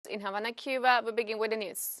in Havana, Cuba. We begin with the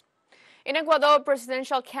news. In Ecuador,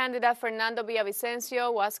 presidential candidate Fernando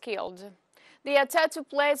Villavicencio was killed. The attack took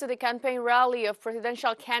place at the campaign rally of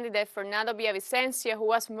presidential candidate Fernando Villavicencio, who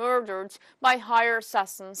was murdered by hired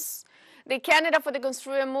assassins. The candidate for the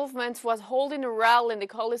Construye movement was holding a rally in the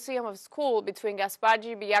Coliseum of School between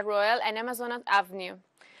Gasparri Villarroel and Amazonas Avenue,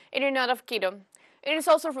 in the north of Quito. It is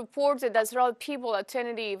also reported that several people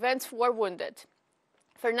attending the event were wounded.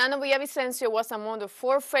 Fernando Villavicencio was among the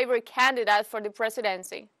 4 favorite candidates for the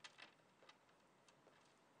presidency.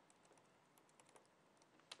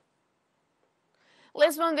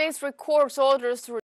 Lisbon Days records orders to